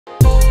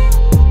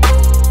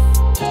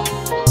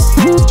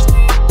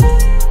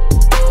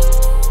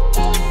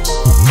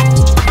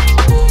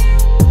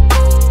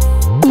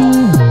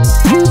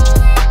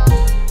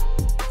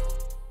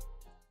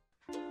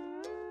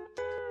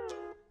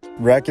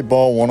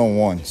Racquetball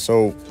 101.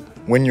 So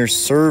when you're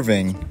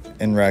serving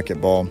in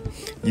racquetball,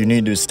 you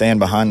need to stand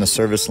behind the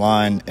service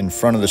line in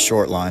front of the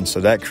short line. So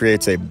that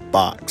creates a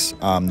box,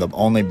 the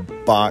only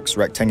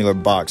rectangular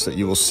box that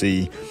you will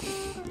see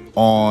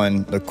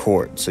on the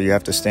court. So you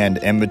have to stand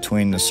in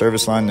between the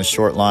service line and the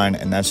short line,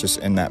 and that's just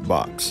in that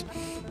box.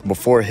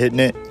 Before hitting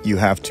it, you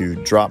have to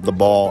drop the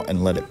ball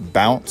and let it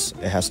bounce.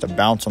 It has to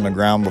bounce on the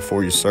ground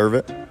before you serve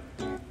it.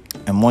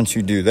 And once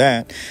you do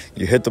that,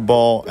 you hit the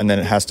ball, and then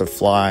it has to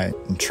fly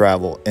and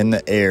travel in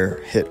the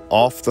air, hit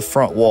off the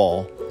front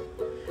wall,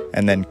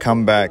 and then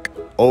come back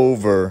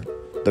over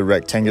the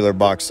rectangular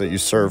box that you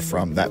serve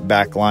from. That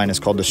back line is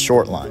called the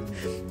short line.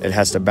 It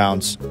has to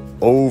bounce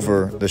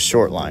over the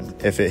short line.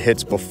 If it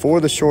hits before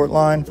the short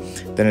line,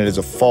 then it is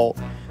a fault,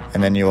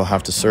 and then you will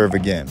have to serve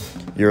again.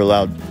 You're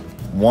allowed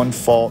one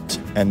fault,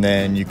 and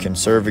then you can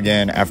serve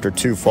again. After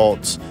 2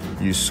 faults,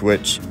 you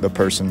switch the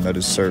person that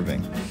is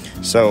serving.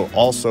 So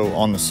also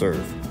on the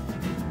serve,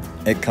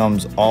 it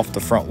comes off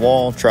the front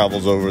wall,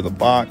 travels over the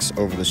box,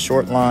 over the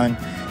short line,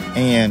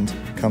 and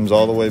comes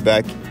all the way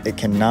back. It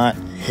cannot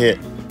hit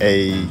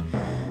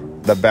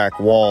the back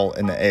wall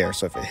in the air.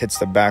 So if it hits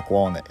the back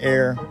wall in the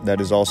air, that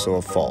is also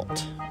a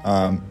fault.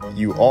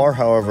 You are,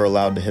 however,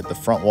 allowed to hit the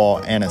front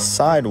wall and a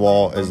side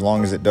wall as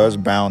long as it does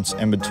bounce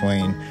in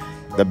between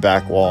the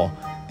back wall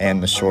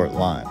and the short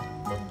line.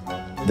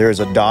 There is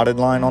a dotted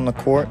line on the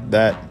court.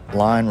 That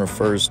line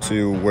refers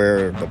to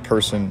where the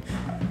person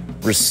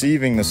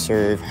receiving the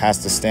serve has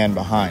to stand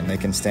behind. They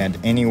can stand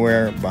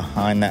anywhere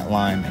behind that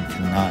line and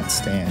cannot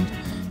stand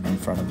in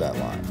front of that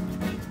line.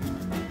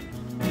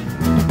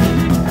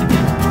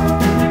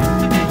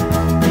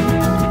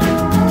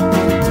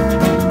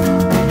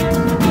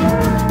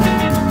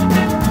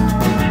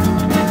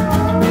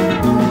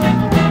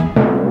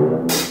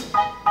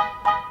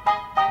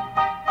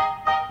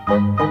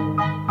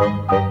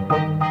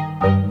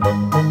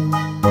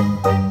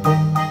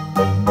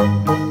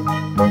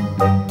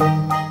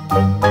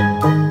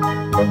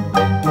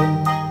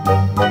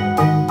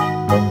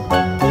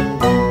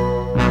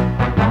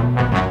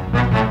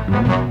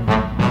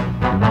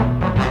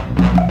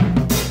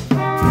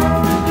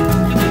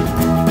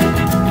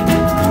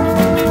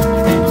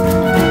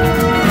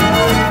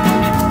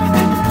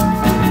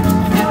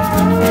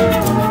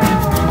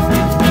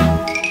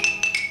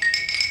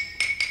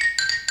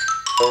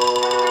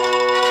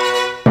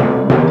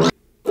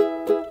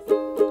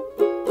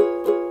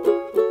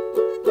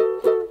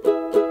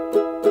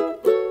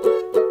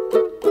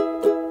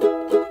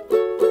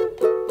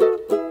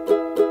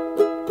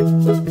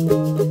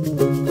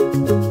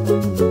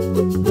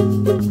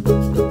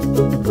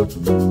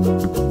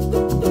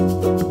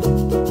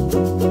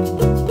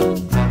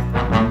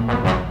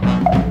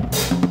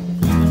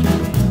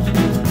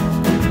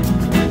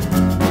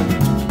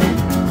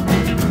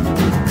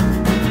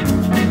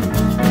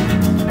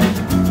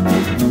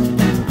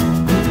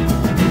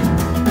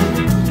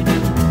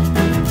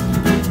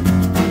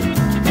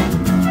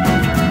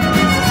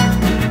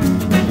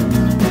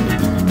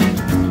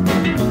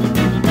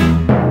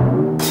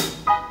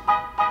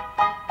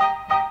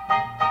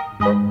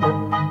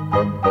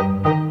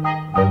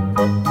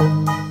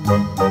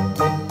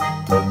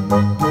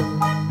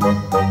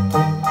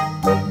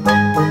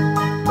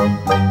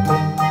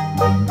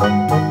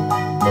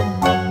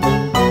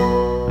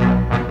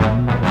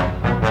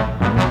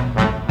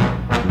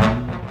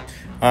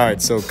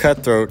 Alright, so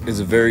cutthroat is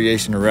a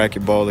variation of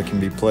racquetball that can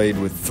be played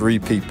with 3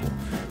 people.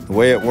 The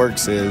way it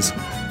works is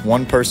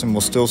one person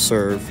will still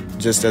serve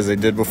just as they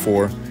did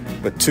before,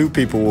 but 2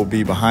 people will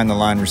be behind the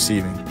line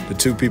receiving. The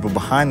 2 people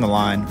behind the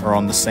line are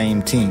on the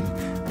same team,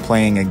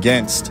 playing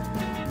against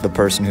the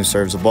person who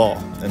serves the ball,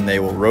 and they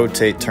will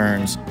rotate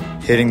turns,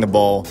 hitting the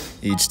ball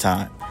each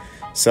time.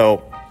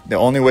 So the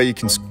only way you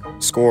can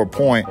score a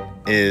point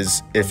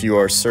is if you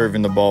are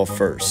serving the ball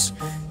first,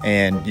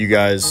 and you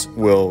guys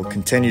will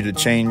continue to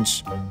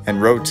change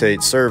and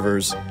rotate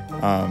servers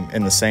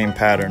in the same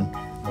pattern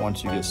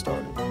once you get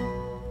started.